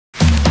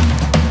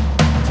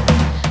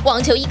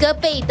网球一哥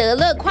费德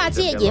勒跨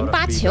界研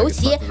发球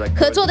鞋，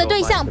合作的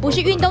对象不是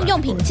运动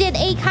用品界的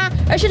A 咖，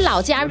而是老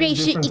家瑞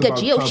士一个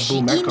只有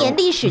11年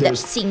历史的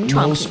新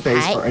创品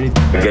牌。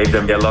Gave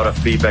them a lot of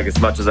feedback as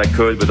much as I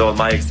could with all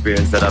my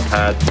experience that I've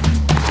had.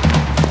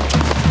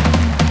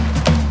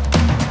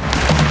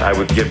 I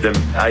would give them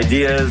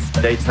ideas.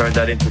 They turned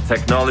that into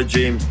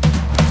technology.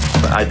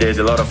 I did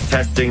a lot of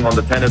testing on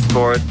the tennis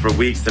court for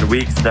weeks and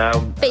weeks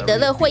now. 费德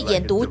勒慧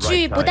眼独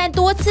具，不但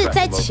多次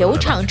在球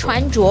场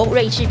穿着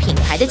瑞士品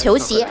牌的球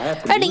鞋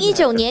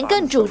，2019年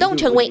更主动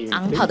成为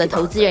昂跑的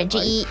投资人之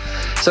一。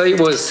So it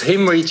was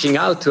him reaching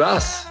out to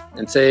us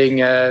and saying,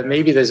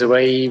 maybe there's a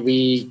way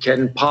we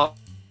can partner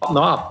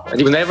up. And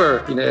he was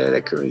never, he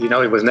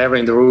was never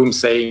in the room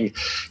saying,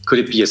 could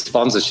it be a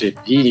sponsorship?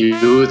 He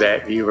knew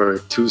that we were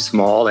too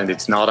small and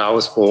it's not our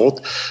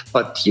sport,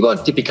 but he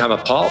wanted to become a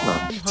partner.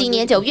 今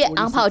年9月，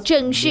昂跑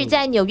正式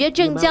在纽约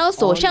证交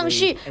所上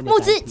市，募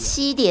资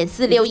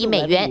7.46亿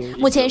美元，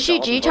目前市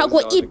值超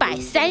过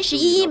131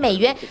亿美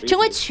元，成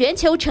为全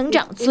球成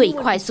长最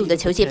快速的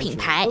球鞋品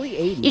牌。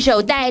一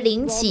手带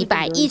领起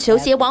100亿球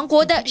鞋王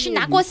国的是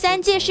拿过3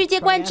届世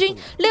界冠军、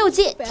6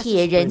届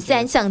铁人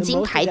3项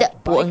金牌的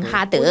伯恩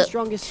哈德。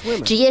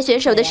职业选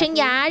手的生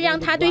涯让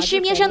他对市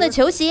面上的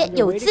球鞋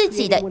有自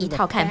己的一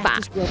套看法。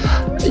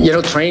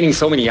Training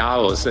so many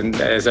hours, and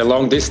as a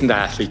long-distance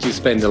athlete, you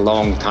spend a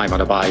long time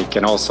on a bike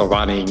and also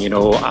running,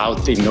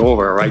 out in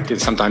nowhere, right? And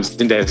sometimes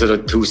in the sort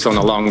of Tucson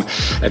along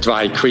a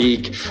dry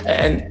creek,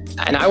 and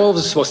I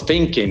always was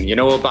thinking,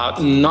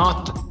 about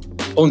not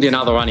only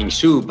another running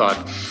shoe, but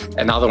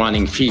another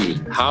running feel.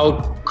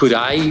 How could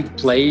I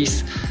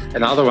place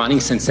another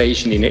running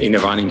sensation in a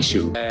running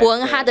shoe? 伯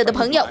恩哈德的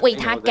朋友为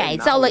他改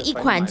造了一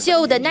款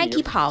旧的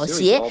Nike 跑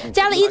鞋，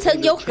加了一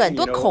层有很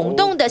多孔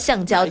洞的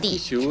橡胶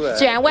底。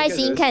虽然外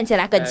形看起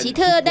来很奇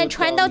特，但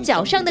穿到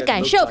脚上的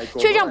感受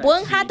却让伯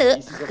恩哈德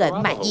很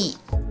满意。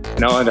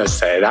And I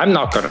said, I'm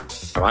not going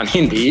to run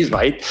in these,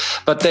 right?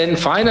 But then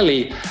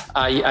finally,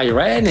 I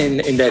ran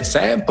in that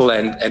sample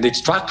and it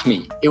struck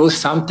me. It was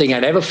something I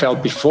never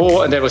felt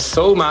before, and there was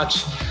so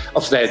much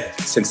of that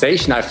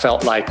sensation. I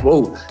felt like,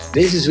 whoa,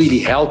 this is really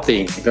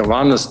helping the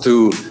runners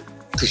to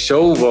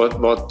show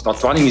what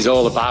running is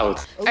all about.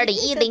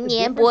 2010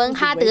年，伯恩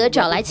哈德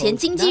找来前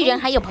经纪人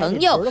还有朋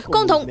友，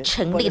共同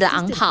成立了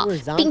昂跑，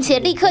并且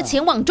立刻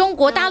前往中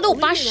国大陆，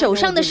把手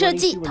上的设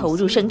计投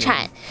入生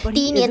产。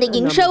第1年的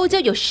营收就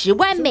有10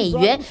万美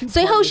元，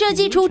随后设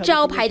计出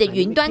招牌的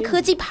云端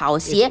科技跑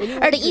鞋。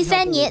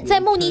2013年在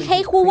慕尼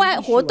黑户外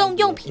活动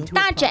用品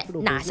大展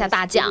拿下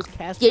大奖，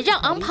也让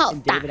昂跑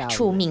打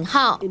出名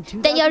号。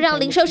但要让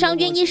零售商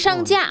愿意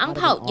上架昂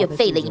跑，也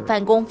费了一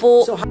番功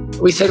夫。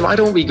We said, why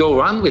don't we go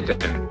run with them?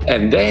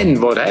 And then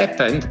what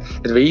happened,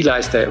 and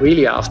realized that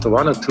really after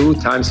 1 or 2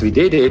 times we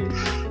did it,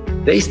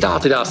 they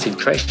started asking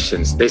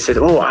questions. They said,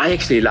 oh, I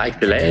actually like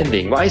the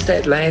landing. Why is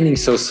that landing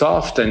so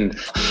soft? And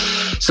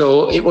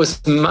so it was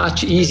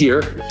much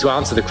easier to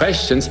answer the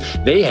questions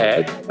they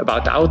had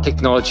about our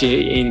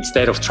technology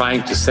instead of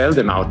trying to sell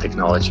them our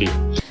technology.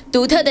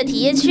 独特的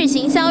体验式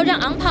行销让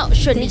昂跑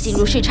顺利进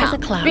入市场。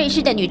瑞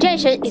士的女战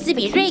神斯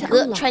比瑞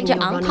格穿着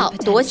昂跑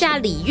夺下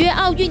里约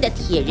奥运的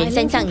铁人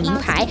3项银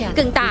牌，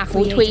更大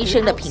幅推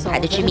升了品牌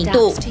的知名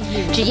度。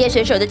职业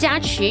选手的加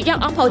持让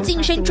昂跑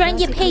晋升专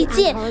业配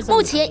件，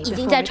目前已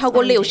经在超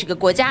过60个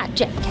国家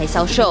展开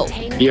销售。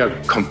We are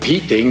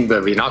competing,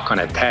 but we're not going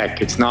to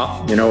attack. It's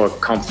not, a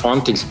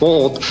confronting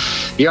sport.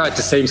 We are at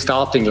the same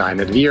starting line,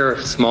 and we are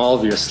small,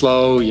 we are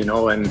slow,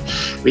 and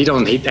we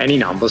don't hit any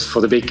numbers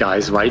for the big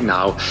guys right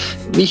now.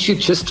 We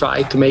should just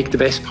try to make the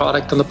best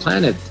product on the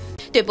planet.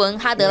 对伯恩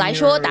哈德来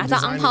说，打造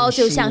昂跑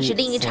就像是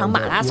另一场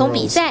马拉松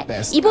比赛，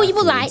一步一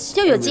步来，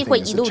就有机会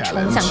一路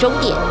冲向终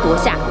点，夺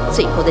下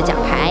最后的奖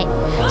牌。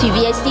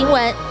TVBS 新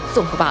闻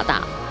综合报道。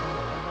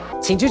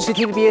请支持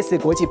TVBS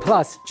国际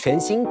Plus 全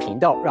新频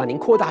道，让您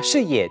扩大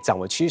视野，掌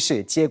握趋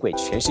势，接轨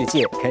全世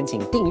界。恳请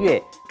订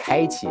阅，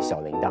开启小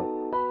铃铛。